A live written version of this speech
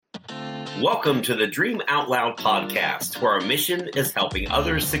Welcome to the Dream Out Loud podcast, where our mission is helping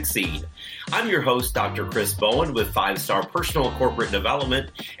others succeed. I'm your host, Dr. Chris Bowen with 5-Star Personal Corporate Development,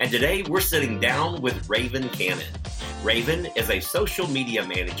 and today we're sitting down with Raven Cannon. Raven is a social media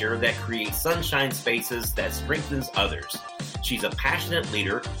manager that creates sunshine spaces that strengthens others. She's a passionate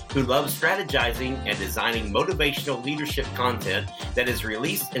leader who loves strategizing and designing motivational leadership content that is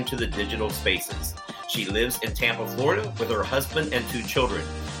released into the digital spaces. She lives in Tampa, Florida with her husband and 2 children.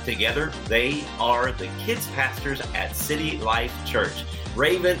 Together, they are the kids pastors at City Life Church.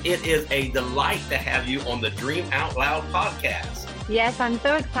 Raven, it is a delight to have you on the Dream Out Loud podcast. Yes, I'm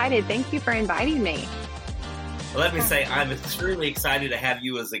so excited. Thank you for inviting me. Let me say, I'm extremely excited to have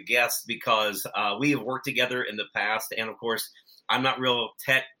you as a guest because we have worked together in the past. And of course, I'm not real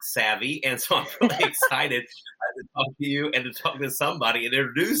tech savvy. And so I'm really excited to talk to you and to talk to somebody and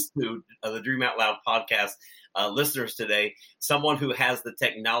introduce to the Dream Out Loud podcast listeners today, someone who has the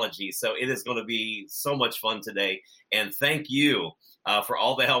technology. So it is going to be so much fun today. And thank you for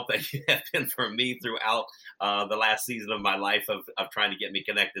all the help that you have been for me throughout the last season of my life of trying to get me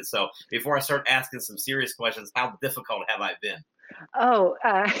connected. So before I start asking some serious questions, how difficult have I been? Oh,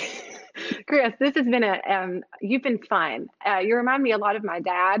 Chris, this has been you've been fun. You remind me a lot of my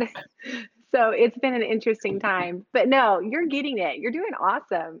dad. So it's been an interesting time. But no, you're getting it. You're doing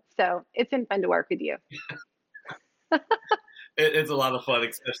awesome. So it's been fun to work with you. It's a lot of fun,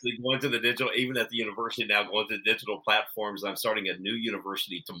 especially going to the digital, even at the university now, going to digital platforms. I'm starting a new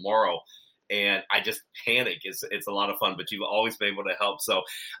university tomorrow, and I just panic. It's a lot of fun, but you've always been able to help. So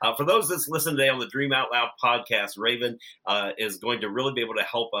for those that's listening today on the Dream Out Loud podcast, Raven is going to really be able to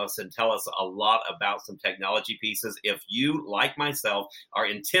help us and tell us a lot about some technology pieces. If you, like myself, are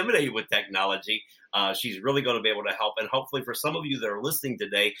intimidated with technology, she's really going to be able to help. And hopefully for some of you that are listening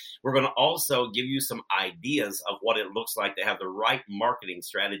today, we're going to also give you some ideas of what it looks like to have the right marketing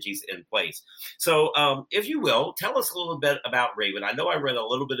strategies in place. So if you will, tell us a little bit about Raven. I know I read a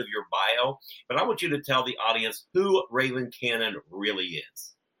little bit of your bio, but I want you to tell the audience who Raven Cannon really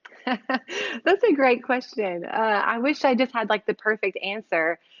is. That's a great question. I wish I just had like the perfect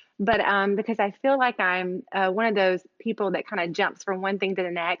answer. But because I feel like I'm one of those people that kind of jumps from one thing to the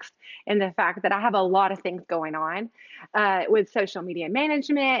next, and the fact that I have a lot of things going on with social media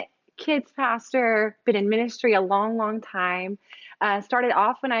management, kids pastor, been in ministry a long, long time. Started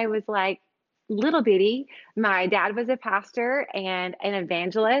off when I was like little bitty. My dad was a pastor and an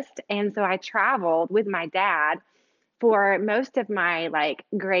evangelist. And so I traveled with my dad for most of my like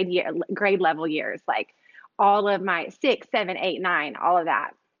grade level years, like all of my 6, 7, 8, 9, all of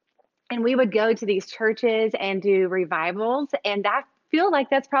that. And we would go to these churches and do revivals. And I feel like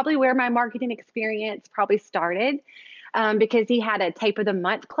that's probably where my marketing experience probably started because he had a tape of the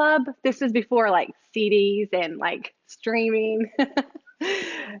month club. This was before like CDs and like streaming.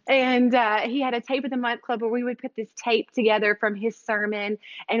 And he had a tape of the month club where we would put this tape together from his sermon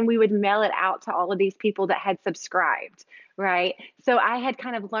and we would mail it out to all of these people that had subscribed. Right. So I had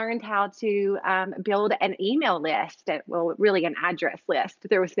kind of learned how to build an email list, well, really an address list.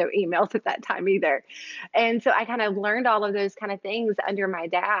 There was no emails at that time either. And so I kind of learned all of those kind of things under my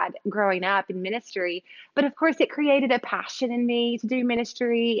dad growing up in ministry. But of course, it created a passion in me to do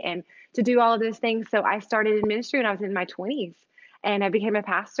ministry and to do all of those things. So I started in ministry when I was in my 20s. And I became a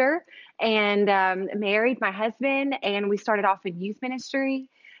pastor and married my husband. And we started off in youth ministry.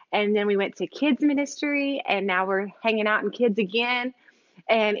 And then we went to kids ministry, and now we're hanging out in kids again.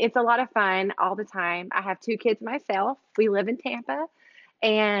 And it's a lot of fun all the time. I have 2 kids myself. We live in Tampa.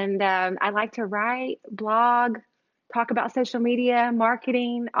 And I like to write, blog, talk about social media,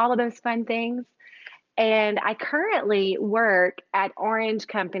 marketing, all of those fun things. And I currently work at Orange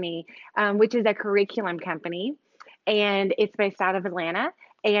Company, which is a curriculum company. And it's based out of Atlanta.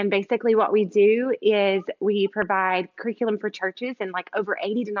 And basically what we do is we provide curriculum for churches in like over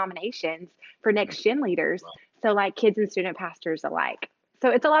 80 denominations for next gen leaders. So like kids and student pastors alike. So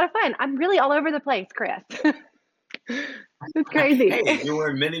it's a lot of fun. I'm really all over the place, Chris. It's crazy. Hey, you're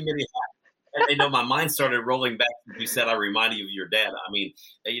wearing many, many hats. And, my mind started rolling back. You said I reminded you of your dad. I mean,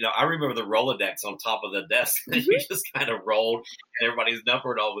 I remember the Rolodex on top of the desk that you just kind of rolled and everybody's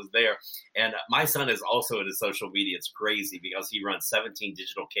number and all was there. And my son is also into social media. It's crazy because he runs 17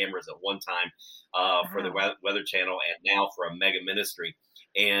 digital cameras at one time for the Weather Channel and now for a mega ministry.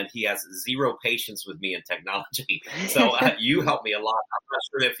 And he has zero patience with me in technology. So you help me a lot. I'm not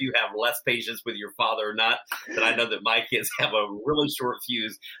sure if you have less patience with your father or not, but I know that my kids have a really short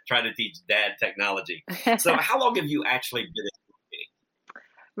fuse trying to teach dad technology. So how long have you actually been in marketing?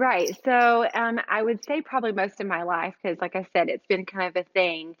 Right. So I would say probably most of my life, because like I said, it's been kind of a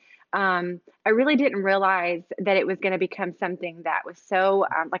thing. I really didn't realize that it was going to become something that was so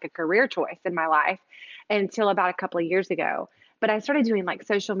like a career choice in my life until about a couple of years ago. But I started doing like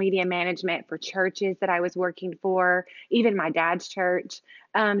social media management for churches that I was working for, even my dad's church,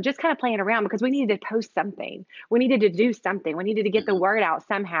 just kind of playing around because we needed to post something. We needed to do something. We needed to get the Mhm. word out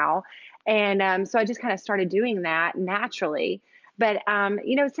somehow. And so I just kind of started doing that naturally. But,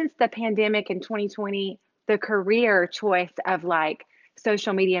 since the pandemic in 2020, the career choice of like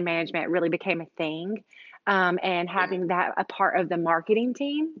social media management really became a thing. And Mhm. having that a part of the marketing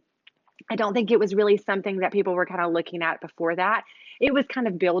team, I don't think it was really something that people were kind of looking at before that. It was kind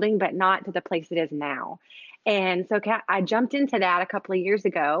of building, but not to the place it is now. And so I jumped into that a couple of years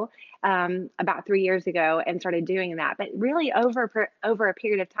ago, about 3 years ago, and started doing that. But really, over a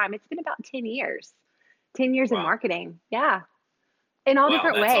period of time, it's been about 10 years. 10 years in Wow. marketing, yeah, in all Wow.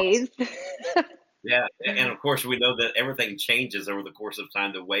 different That's awesome. ways. Yeah, and of course, we know that everything changes over the course of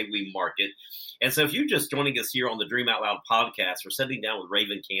time, the way we market. And so, if you're just joining us here on the Dream Out Loud podcast, we're sitting down with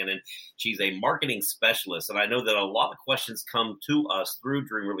Raven Cannon. She's a marketing specialist, and I know that a lot of questions come to us through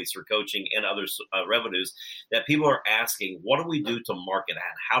Dream Releaser Coaching and other revenues that people are asking, what do we do to market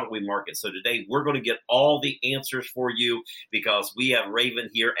and how do we market? So today, we're going to get all the answers for you because we have Raven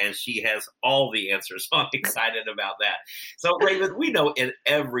here, and she has all the answers. So I'm excited about that. So, Raven, we know in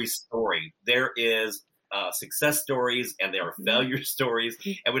every story there is success stories and there are failure stories,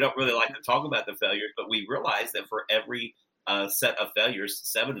 and we don't really like to talk about the failures, but we realize that for every set of failures,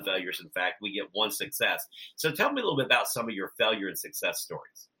 7 failures, in fact, we get 1 success. So, tell me a little bit about some of your failure and success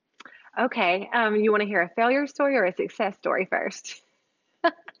stories. Okay, you want to hear a failure story or a success story first?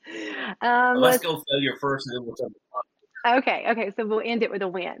 Let's Let's. go failure first, and then we'll talk about Okay. So we'll end it with a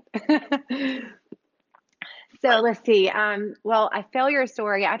win. So right. let's see. Well, a failure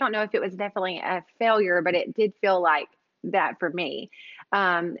story. I don't know if it was definitely a failure, but it did feel like that for me.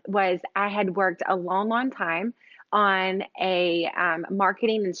 Was I had worked a long, long time on a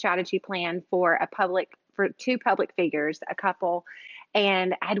marketing and strategy plan for 2 public figures, a couple,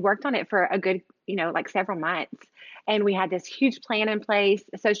 and I had worked on it for a good, like several months. And we had this huge plan in place,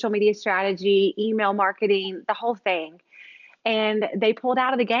 social media strategy, email marketing, the whole thing, and they pulled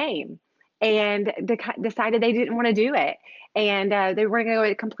out of the game and decided they didn't want to do it, and they were going to go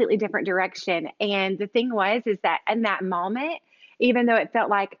in a completely different direction. And the thing was is that in that moment, even though it felt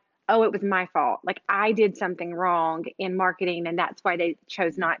like, oh, it was my fault, like I did something wrong in marketing and that's why they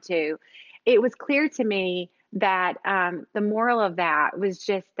chose not to, it was clear to me that the moral of that was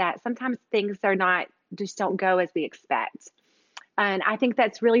just that sometimes things are not, just don't go as we expect. And I think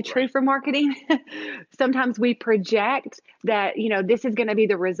that's really true Right. for marketing. Sometimes we project that, this is going to be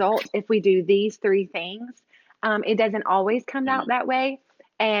the result if we do these 3 things. It doesn't always come out Mhm. that way.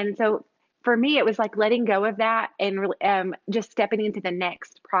 And so for me, it was like letting go of that and just stepping into the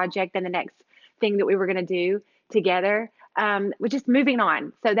next project and the next thing that we were going to do together. We're just moving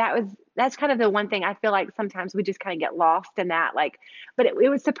on. So that's kind of the one thing I feel like sometimes we just kind of get lost in that, like, but it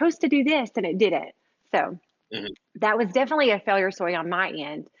was supposed to do this and it didn't. So Mhm. that was definitely a failure story on my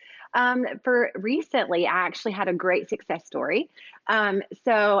end. For recently, I actually had a great success story.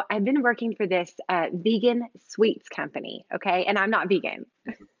 So I've been working for this vegan sweets company, okay, and I'm not vegan.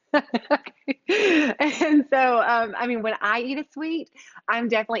 And so, I mean, when I eat a sweet, I'm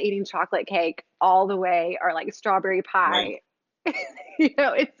definitely eating chocolate cake all the way, or like strawberry Right. pie.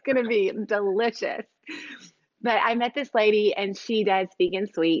 It's going to be delicious. But I met this lady and she does vegan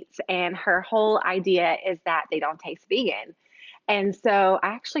sweets, and her whole idea is that they don't taste vegan. And so I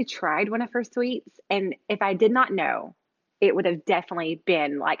actually tried one of her sweets, and if I did not know, it would have definitely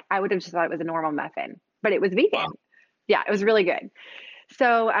been like, I would have just thought it was a normal muffin, but it was Wow. vegan. Yeah, it was really good.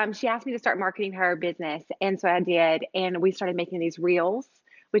 So she asked me to start marketing her business. And so I did. And we started making these reels,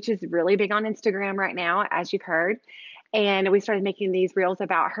 which is really big on Instagram right now, as you've heard. And we started making these reels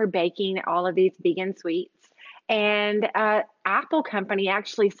about her baking all of these vegan sweets. And Apple Company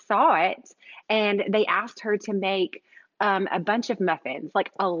actually saw it, and they asked her to make a bunch of muffins,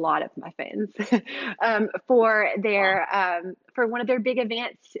 like a lot of muffins, Wow. for one of their big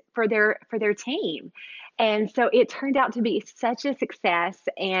events for their team. And so it turned out to be such a success,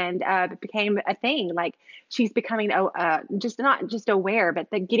 and it became a thing. Like she's becoming just not just aware, but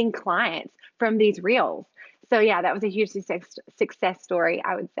getting clients from these reels. So yeah, that was a huge success story,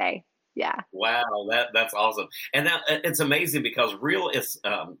 I would say. Yeah. Wow, that's awesome, and that it's amazing because Reels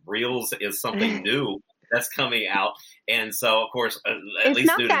is something new that's coming out, and so of course, at It's least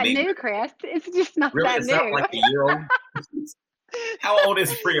not new to that me. new, Chris. It's just not Really, that it's not new. like a year old. How old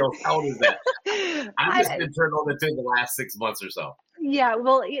is Reels? How old is that? I've just I, been turned on to it the last 6 months or so. Yeah,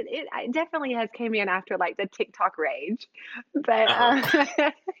 well, it definitely has came in after, like, the TikTok rage, but, Uh-huh.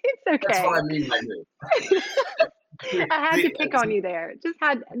 it's That's what I okay. mean by new. I had to See, pick on you there, just for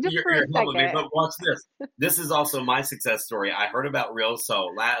a you're helping me, second. but watch this. This is also my success story. I heard about Reels, so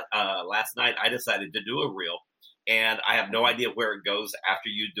last night I decided to do a Reel, and I have no Okay. idea where it goes after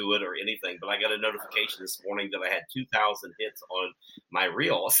you do it or anything. But I got a notification this morning that I had 2,000 hits on my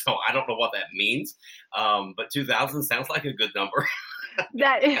Reel, so I don't know what that means. But 2,000 sounds like a good number,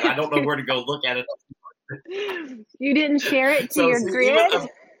 That and I don't know is where to go look at it. you didn't share it to So your see, even grid?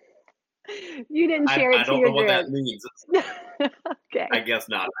 You didn't share I it to don't your know what that grid. means. I Okay. guess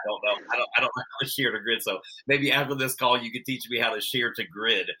not. I don't know. I don't know how to share to grid. So maybe after this call, you could teach me how to share to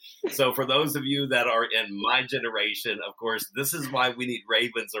grid. So for those of you that are in my generation, of course, this is why we need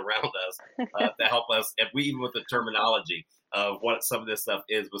ravens around us to help us, if we even with the terminology of what some of this stuff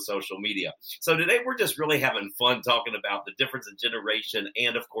is with social media. So today we're just really having fun talking about the difference in generation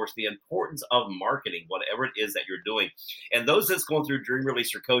and, of course, the importance of marketing, whatever it is that you're doing. And those that's going through Dream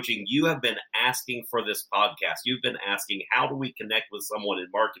Releaser coaching, you have been asking for this podcast. You've been asking, how do we connect with someone in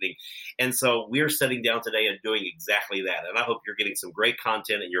marketing? And so we're sitting down today and doing exactly that. And I hope you're getting some great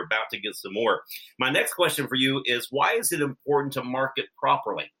content and you're about to get some more. My next question for you is, why is it important to market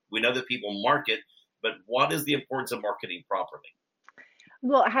properly? We know that people market, but what is the importance of marketing properly?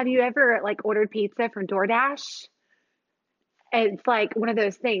 Well, have you ever, like, ordered pizza from DoorDash? It's like one of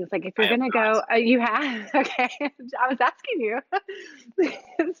those things, like, if I you're have gonna not. go you have? Okay. I was asking you.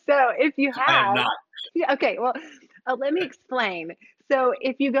 So, if you I have have not. yeah, okay, well, let me explain. So,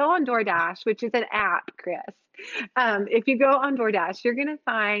 if you go on DoorDash, which is an app, Chris, if you go on DoorDash, you're gonna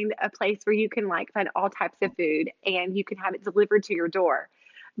find a place where you can, like, find all types of food, and you can have it delivered to your door.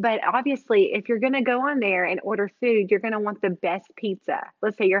 But, obviously, if you're gonna go on there and order food, you're gonna want the best pizza.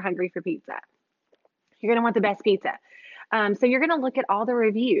 Let's say you're hungry for pizza. You're gonna want the best pizza. So you're going to look at all the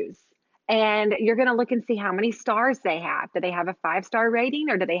reviews and you're going to look and see how many stars they have. Do they have a 5-star rating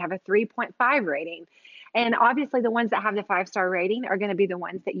or do they have a 3.5 rating? And obviously, the ones that have the 5-star rating are going to be the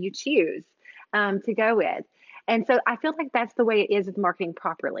ones that you choose to go with. And so I feel like that's the way it is with marketing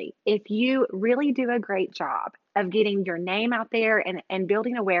properly. If you really do a great job of getting your name out there and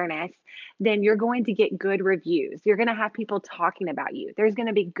building awareness, then you're going to get good reviews. You're going to have people talking about you. There's going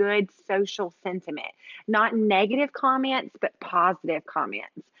to be good social sentiment, not negative comments, but positive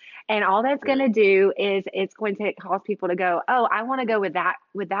comments. And all that's going Mhm. to do is it's going to cause people to go, "Oh, I want to go with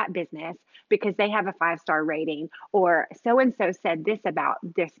that business because they have a 5-star rating or so and so said this about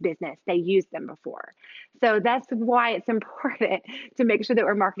this business. They used them before." So that's why it's important to make sure that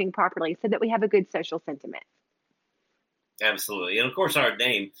we're marketing properly so that we have a good social sentiment. Absolutely. And of course, our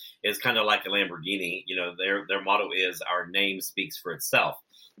name is kind of like a Lamborghini. You know, their motto is our name speaks for itself.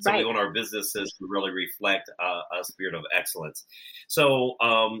 So we Right. want our businesses to really reflect a spirit of excellence. So,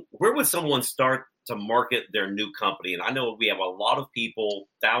 where would someone start to market their new company? And I know we have a lot of people,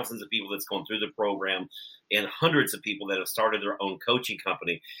 thousands of people that's gone through the program, and hundreds of people that have started their own coaching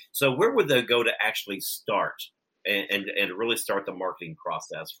company. So, where would they go to actually start and really start the marketing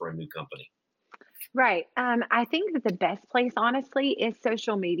process for a new company? Right. I think that the best place, honestly, is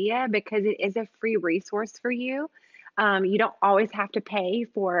social media because it is a free resource for you. You don't always have to pay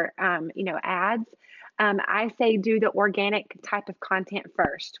for, ads. I say do the organic type of content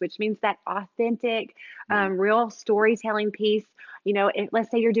first, which means that authentic, Mhm. real storytelling piece. Let's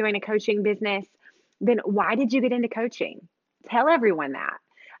say you're doing a coaching business, then why did you get into coaching? Tell everyone that.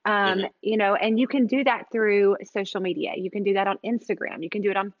 Mhm. And you can do that through social media. You can do that on Instagram. You can do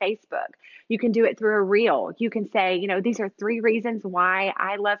it on Facebook. You can do it through a reel. You can say, these are 3 reasons why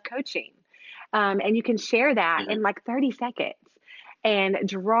I love coaching. And you can share that Mhm. in like 30 seconds and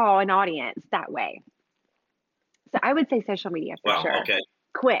draw an audience that way. So I would say social media for Wow. sure. Okay.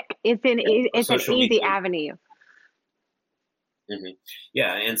 Quick. Yeah. So It's an social easy media. avenue. Mhm.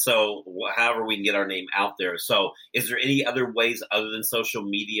 Yeah, and so however we can get our name out there. So, is there any other ways other than social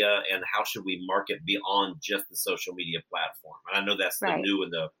media, and how should we market beyond just the social media platform? And I know that's the Right. new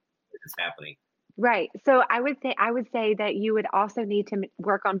and the is happening. Right. So I would say that you would also need to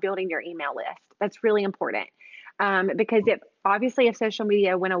work on building your email list. That's really important. Because if social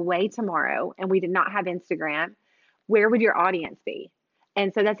media went away tomorrow and we did not have Instagram, where would your audience be?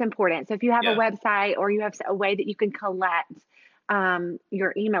 And so that's important. So if you have a Yeah. website or you have a way that you can collect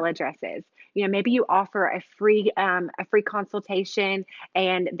your email addresses, maybe you offer a free consultation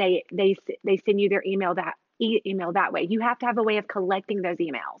and they send you their email that way. You have to have a way of collecting those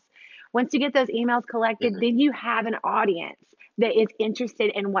emails. Once you get those emails collected, Mhm. then you have an audience that is interested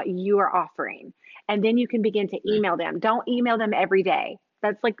in what you are offering. And then you can begin to Mhm. email them. Don't email them every day.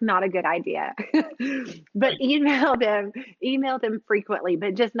 That's like not a good idea. But Right. email them frequently,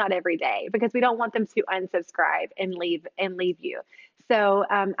 but just not every day because we don't want them to unsubscribe and leave you. So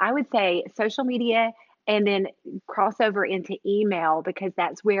I would say social media and then cross over into email because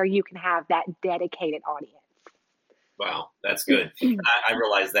that's where you can have that dedicated audience. Wow, that's good. I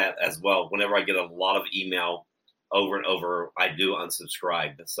realize that as well. Whenever I get a lot of email over and over, I do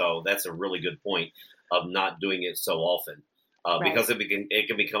unsubscribe. So that's a really good point of not doing it so often. Right. Because it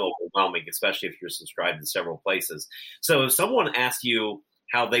can become overwhelming, especially if you're subscribed in several places. So if someone asks you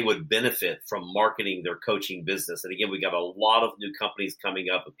how they would benefit from marketing their coaching business, and again, we got a lot of new companies coming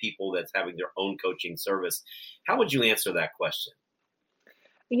up of people that's having their own coaching service, how would you answer that question?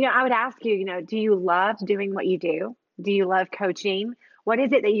 I would ask you, do you love doing what you do? Do you love coaching? What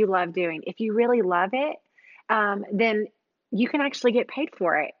is it that you love doing? If you really love it, then you can actually get paid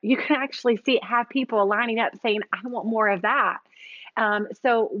for it. You can actually have people lining up saying, I want more of that.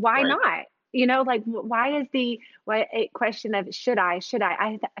 So why Right. not? Like why is the question of should I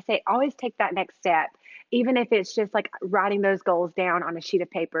say always take that next step, even if it's just like writing those goals down on a sheet of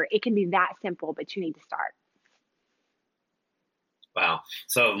paper. It can be that simple, but you need to start. Wow.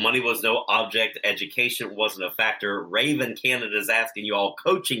 So money was no object. Education wasn't a factor. Raven Canada is asking you all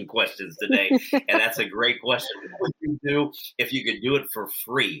coaching questions today. And that's a great question. What would you do if you could do it for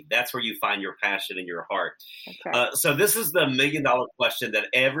free? That's where you find your passion in your heart. That's right. So this is the $1 million question that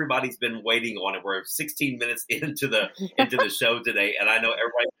everybody's been waiting on. And we're 16 minutes into the show today. And I know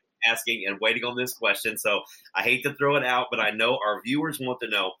everybody's asking and waiting on this question. So I hate to throw it out, but I know our viewers want to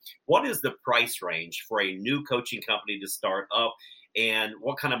know, what is the price range for a new coaching company to start up? And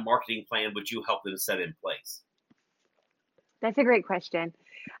what kind of marketing plan would you help them set in place? That's a great question.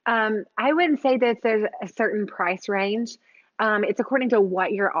 I wouldn't say that there's a certain price range. It's according to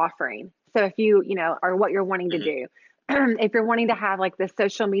what you're offering. So if or what you're wanting to Hmm. do. If you're wanting to have like the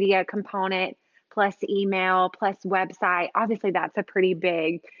social media component plus email plus website, obviously that's a pretty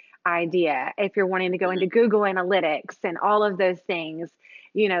big idea. If you're wanting to go Hmm. into Google Analytics and all of those things,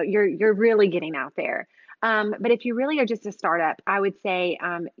 you're really getting out there. But if you really are just a startup, I would say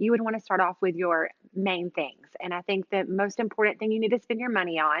you would want to start off with your main things. And I think the most important thing you need to spend your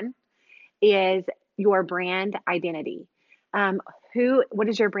money on is your brand identity. Um, what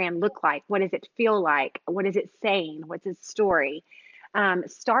does your brand look like? What does it feel like? What is it saying? What's its story?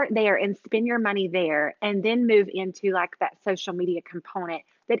 Start there and spend your money there, and then move into like that social media component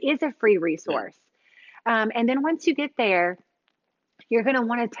that is a free resource. And then once you get there, you're going to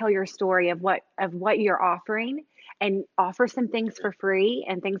want to tell your story of what you're offering and offer some things for free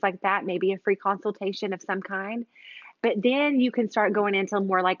and things like that, maybe a free consultation of some kind. But then you can start going into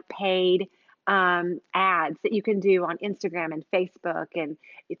more like paid ads that you can do on Instagram and Facebook and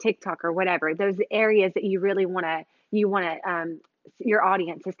TikTok or whatever. Those areas that you want to your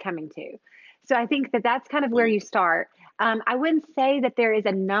audience is coming to. So I think that that's kind of where you start. I wouldn't say that there is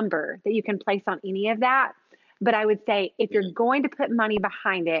a number that you can place on any of that, but I would say if you're going to put money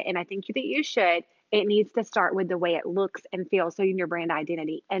behind it, and I think that you should, it needs to start with the way it looks and feels, so in your brand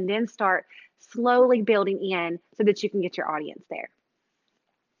identity, and then start slowly building in so that you can get your audience there.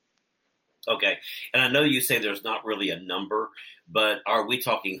 Okay. And I know you say there's not really a number, but are we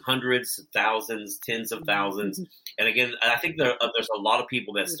talking hundreds, thousands, tens of thousands? And again, I think there's a lot of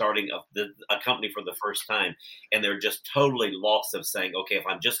people that's starting a company for the first time, and they're just totally lost of saying, okay, if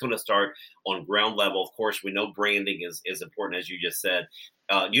I'm just going to start on ground level, of course, we know branding is important, as you just said.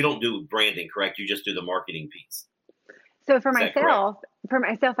 You don't do branding, correct? You just do the marketing piece. So Is that correct? for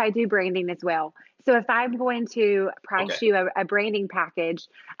myself, I do branding as well. So if I'm going to Okay. price you a branding package,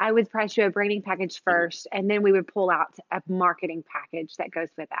 I would price you a branding package Mhm. first, and then we would pull out a marketing package that goes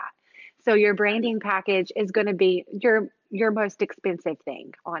with that. So your branding package is going to be your most expensive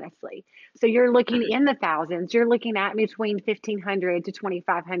thing, honestly. So you're looking Mhm. in the thousands. You're looking at between 1,500 to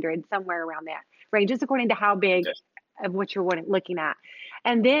 2,500, somewhere around that range, just according to how big Okay. of what you're looking at.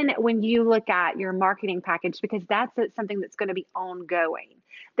 And then when you look at your marketing package, because that's something that's going to be ongoing,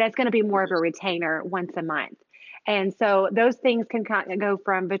 that's going to be more of Mhm. a retainer once a month. And so those things can kind of go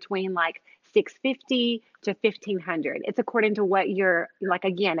from between like 650 to 1,500. It's according to what you're like.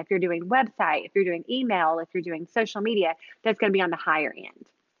 Again, if you're doing website, if you're doing email, if you're doing social media, that's going to be on the higher end.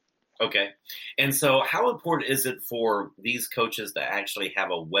 Okay. And so, how important is it for these coaches to actually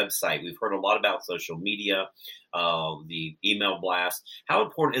have a website? We've heard a lot about social media, the email blast. How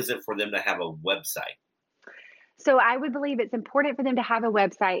important is it for them to have a website? So I would believe it's important for them to have a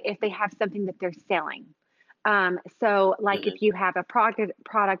website if they have something that they're selling. So like Hmm. if you have a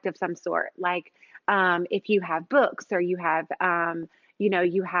product of some sort, like if you have books or you have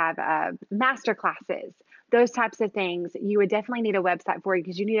you have master classes, those types of things, you would definitely need a website for you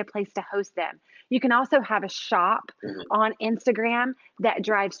because you need a place to host them. You can also have a shop Mhm. on Instagram that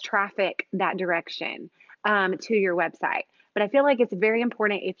drives traffic that direction to your website. But I feel like it's very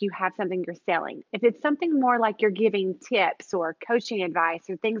important if you have something you're selling. If it's something more like you're giving tips or coaching advice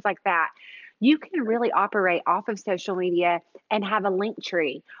or things like that, you can really operate off of social media and have a link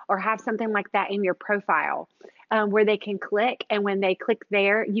tree or have something like that in your profile where they can click. And when they click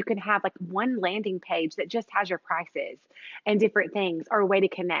there, you can have like one landing page that just has your prices and different things or a way to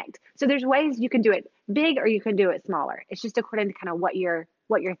connect. So there's ways you can do it big or you can do it smaller. It's just according to kind of what you're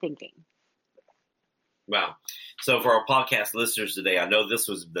thinking. Wow. So for our podcast listeners today, I know this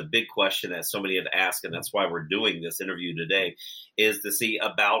was the big question that so many had asked, and that's why we're doing this interview today, is to see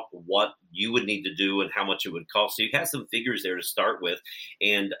about what you would need to do and how much it would cost. So you have some figures there to start with.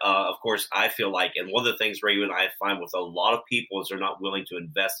 And of course, I feel like, and one of the things, Raven, I find with a lot of people is they're not willing to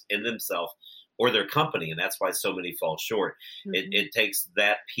invest in themselves or their company, and that's why so many fall short. Mm-hmm. It takes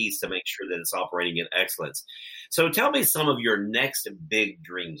that piece to make sure that it's operating in excellence. So tell me some of your next big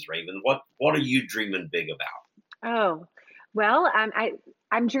dreams, Raven. What are you dreaming big about? Oh, well,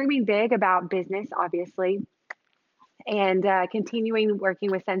 I'm dreaming big about business, obviously, and continuing working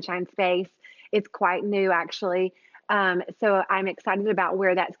with Sunshine Space. It's quite new, actually. So I'm excited about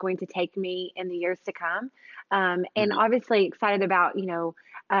where that's going to take me in the years to come. And Mhm. obviously excited about,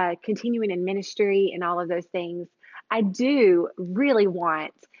 continuing in ministry and all of those things. I do really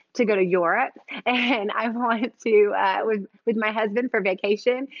want to go to Europe and I want to, with my husband for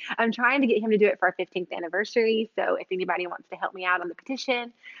vacation. I'm trying to get him to do it for our 15th anniversary. So if anybody wants to help me out on the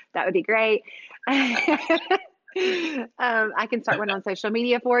petition, that would be great. I can start one on social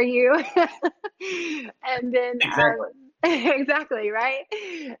media for you. And then, Exactly. exactly, right?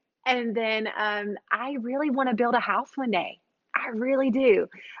 And then I really want to build a house one day. I really do.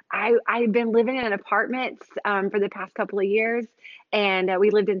 I've been living in apartments for the past couple of years, and we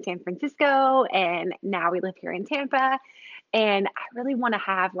lived in San Francisco, and now we live here in Tampa. And I really want to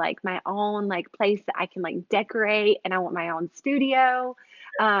have like my own like place that I can like decorate, and I want my own studio.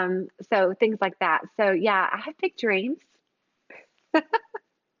 So things like that. So yeah, I have big dreams.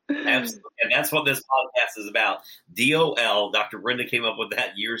 Absolutely. And that's what this podcast is about. DOL, Dr. Brenda came up with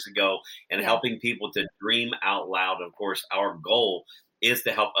that years ago and Yeah. helping people to dream out loud. Of course, our goal is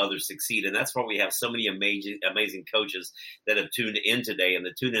to help others succeed. And that's why we have so many amazing coaches that have tuned in today and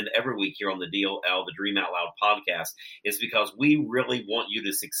that tune in every week here on the DOL, the Dream Out Loud podcast, is because we really want you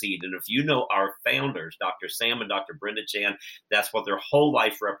to succeed. And if you know our founders, Dr. Sam and Dr. Brenda Chan, that's what their whole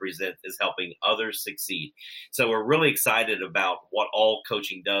life represents, is helping others succeed. So we're really excited about what all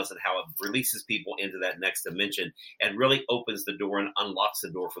coaching does and how it releases people into that next dimension and really opens the door and unlocks the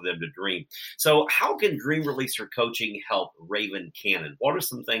door for them to dream. So how can Dream Releaser Coaching help Raven Cannon? What are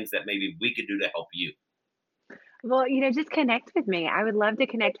some things that maybe we could do to help you? Well, just connect with me. I would love to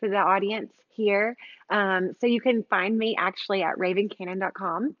connect with the audience here. So you can find me actually at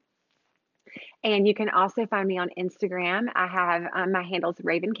ravencannon.com. And you can also find me on Instagram. I have my handle's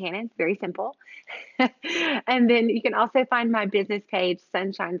Raven Cannon, very simple. And then you can also find my business page,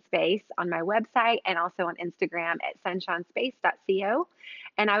 Sunshine Space, on my website and also on Instagram at sunshinespace.co.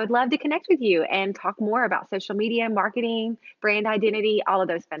 And I would love to connect with you and talk more about social media, marketing, brand identity, all of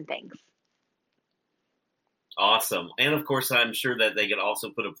those fun things. Awesome. And of course, I'm sure that they could also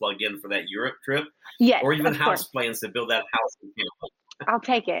put a plug in for that Europe trip Yes, or even of house course. plans to build that house in Tampa. I'll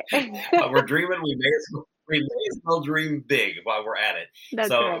take it. While we're dreaming, we may as well dream big while we're at it. That's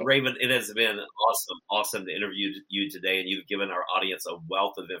So, right. Raven, it has been awesome to interview you today, and you've given our audience a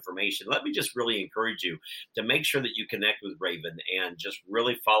wealth of information. Let me just really encourage you to make sure that you connect with Raven and just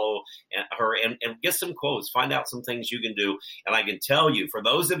really follow her and get some quotes, find out some things you can do. And I can tell you, for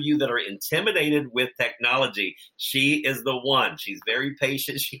those of you that are intimidated with technology, she is the one. She's very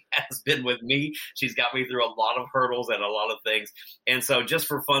patient. She has been with me. She's got me through a lot of hurdles and a lot of things. And so just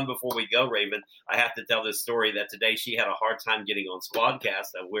for fun, before we go, Raven, I have to tell this story that today she had a hard time getting on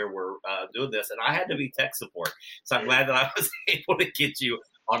Squadcast where we're doing this, and I had to be tech support. So I'm glad that I was able to get you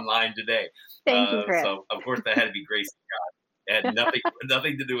online today. Thank you, Chris. So of course that had to be grace of God. It had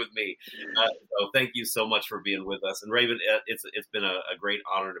nothing to do with me. So thank you so much for being with us. And Raven, it's been a great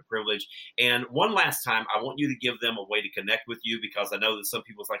honor and a privilege. And one last time, I want you to give them a way to connect with you, because I know that some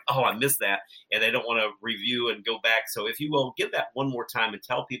people's like, oh, I missed that, and they don't want to review and go back. So if you will, give that one more time and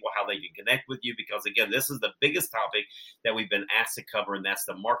tell people how they can connect with you, because again, this is the biggest topic that we've been asked to cover, and that's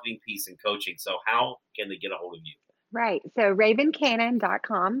the marketing piece and coaching. So how can they get a hold of you? Right. So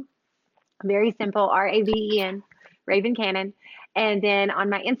ravencannon.com. Very simple, Raven, Raven Cannon. And then on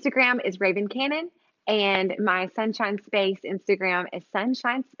my Instagram is Raven Cannon. And my Sunshine Space Instagram is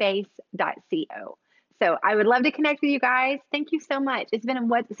sunshinespace.co. So I would love to connect with you guys. Thank you so much. It's been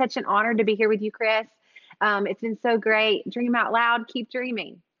such an honor to be here with you, Chris. It's been so great. Dream out loud. Keep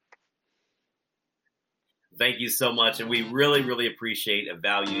dreaming. Thank you so much. And we really, really appreciate and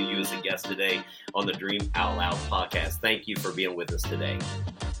value you as a guest today on the Dream Out Loud podcast. Thank you for being with us today.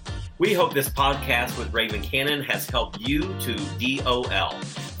 We hope this podcast with Raven Cannon has helped you to DOL.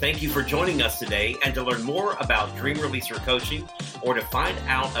 Thank you for joining us today. And to learn more about Dream Releaser Coaching or to find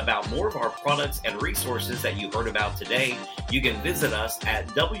out about more of our products and resources that you heard about today, you can visit us at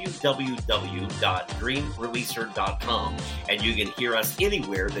www.dreamreleaser.com. And you can hear us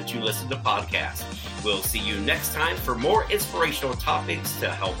anywhere that you listen to podcasts. We'll see you next time for more inspirational topics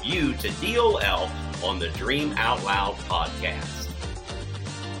to help you to DOL on the Dream Out Loud podcast.